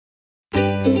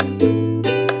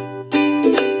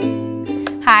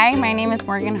Hi, my name is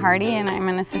Morgan Hardy and I'm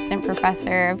an assistant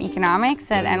professor of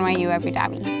economics at NYU Abu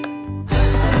Dhabi.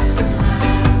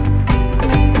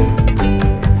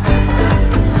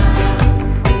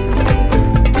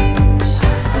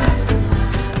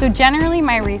 So generally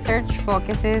my research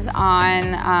focuses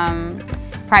on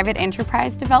private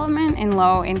enterprise development in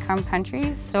low-income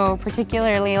countries. So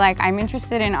particularly, I'm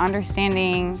interested in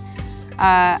understanding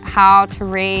how to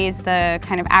raise the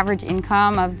kind of average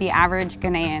income of the average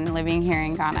Ghanaian living here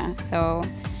in Ghana. So,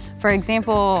 for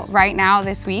example, right now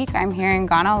this week, I'm here in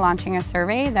Ghana launching a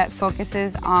survey that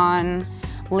focuses on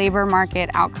labor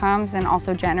market outcomes and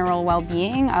also general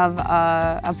well-being of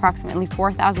approximately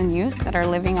 4,000 youth that are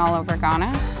living all over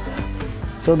Ghana.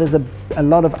 So there's a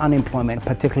lot of unemployment,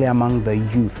 particularly among the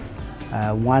youth.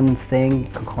 One thing,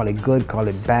 you can call it good, call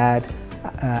it bad.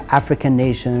 African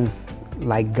nations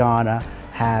like Ghana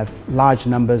have large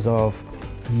numbers of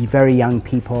very young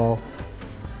people,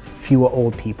 fewer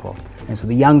old people. And so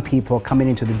the young people coming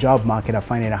into the job market are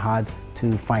finding it hard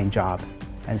to find jobs.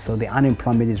 And so the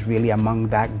unemployment is really among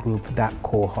that group, that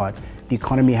cohort. The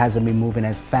economy hasn't been moving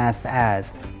as fast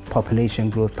as population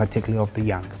growth, particularly of the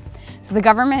young. So the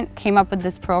government came up with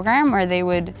this program where they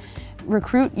would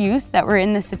recruit youth that were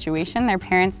in this situation. Their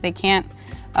parents, they can't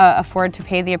afford to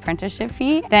pay the apprenticeship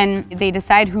fee. Then they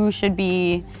decide who should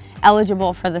be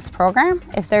eligible for this program.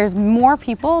 If there's more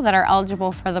people that are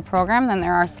eligible for the program than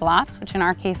there are slots, which in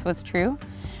our case was true,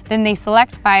 then they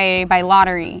select by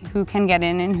lottery who can get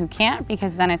in and who can't,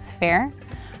 because then it's fair.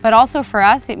 But also for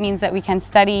us, it means that we can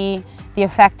study the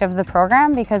effect of the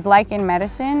program, because like in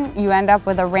medicine, you end up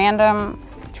with a random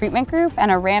treatment group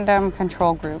and a random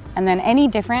control group. And then any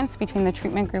difference between the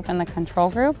treatment group and the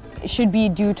control group should be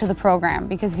due to the program,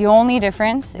 because the only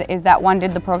difference is that one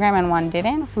did the program and one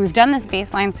didn't. So we've done this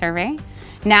baseline survey.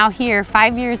 Now here,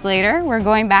 5 years later, we're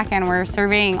going back and we're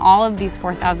surveying all of these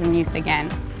 4,000 youth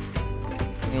again.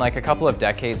 Like a couple of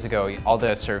decades ago, all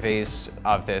the surveys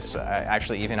of this,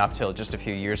 actually even up till just a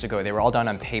few years ago, they were all done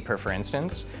on paper, for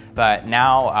instance. But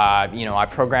now, I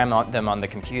program them on the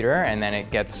computer, and then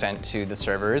it gets sent to the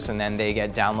servers, and then they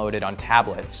get downloaded on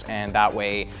tablets. And that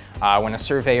way, when a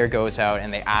surveyor goes out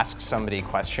and they ask somebody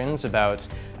questions about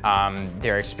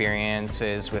their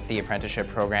experiences with the apprenticeship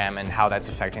program and how that's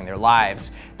affecting their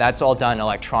lives, that's all done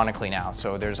electronically now.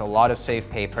 So there's a lot of safe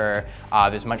paper,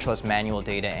 there's much less manual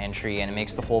data entry, and it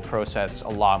makes the whole process a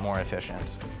lot more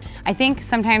efficient. I think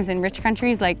sometimes in rich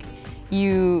countries,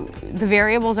 the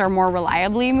variables are more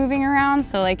reliably moving around.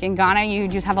 So in Ghana, you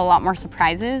just have a lot more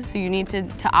surprises. So you need to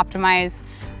optimize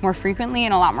more frequently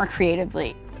and a lot more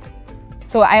creatively.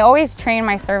 So I always train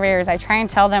my surveyors, I try and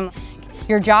tell them,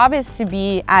 your job is to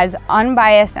be as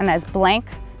unbiased and as blank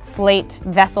slate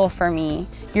vessel for me.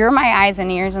 You're my eyes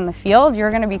and ears in the field.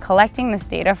 You're going to be collecting this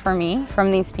data for me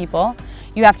from these people.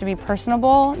 You have to be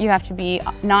personable, you have to be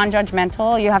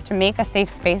non-judgmental, you have to make a safe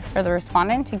space for the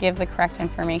respondent to give the correct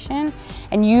information.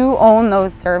 And you own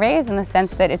those surveys in the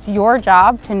sense that it's your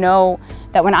job to know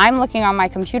that when I'm looking on my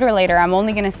computer later, I'm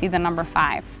only going to see the number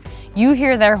 5. You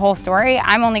hear their whole story,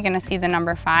 I'm only going to see the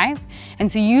number 5.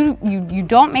 And so you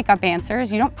don't make up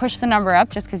answers, you don't push the number up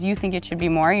just because you think it should be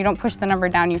more, you don't push the number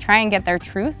down, you try and get their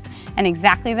truth, and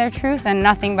exactly their truth, and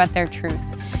nothing but their truth.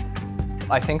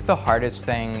 I think the hardest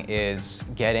thing is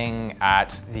getting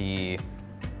at the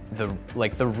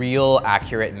real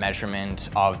accurate measurement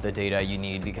of the data you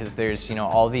need, because there's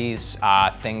all these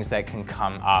things that can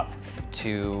come up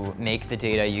to make the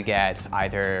data you get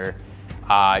either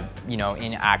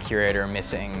inaccurate or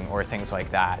missing or things like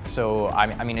that. So,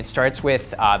 I mean, it starts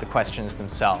with the questions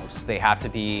themselves. They have to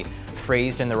be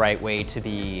phrased in the right way to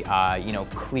be,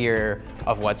 clear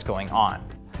of what's going on.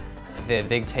 The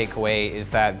big takeaway is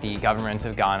that the government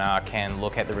of Ghana can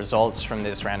look at the results from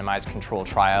this randomized control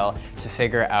trial to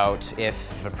figure out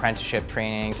if apprenticeship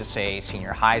training to, say,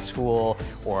 senior high school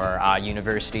or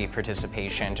university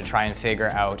participation, to try and figure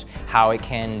out how it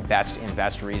can best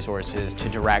invest resources to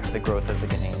direct the growth of the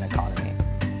Ghanaian economy.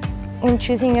 When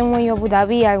choosing NYU Abu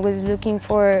Dhabi, I was looking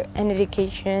for an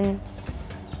education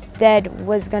that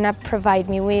was going to provide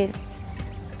me with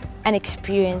an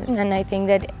experience. And I think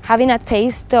that having a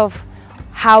taste of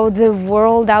how the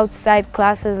world outside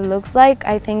classes looks like,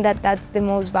 I think that that's the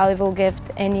most valuable gift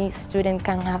any student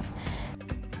can have.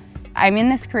 I'm in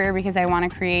this career because I want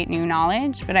to create new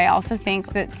knowledge, but I also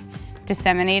think that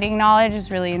disseminating knowledge is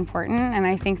really important, and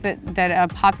I think that a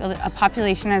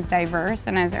population as diverse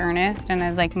and as earnest and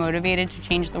as motivated to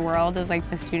change the world as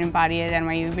the student body at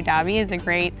NYU Abu Dhabi is a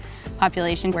great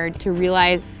population where to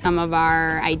realize some of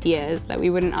our ideas that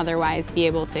we wouldn't otherwise be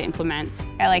able to implement.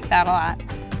 I like that a lot.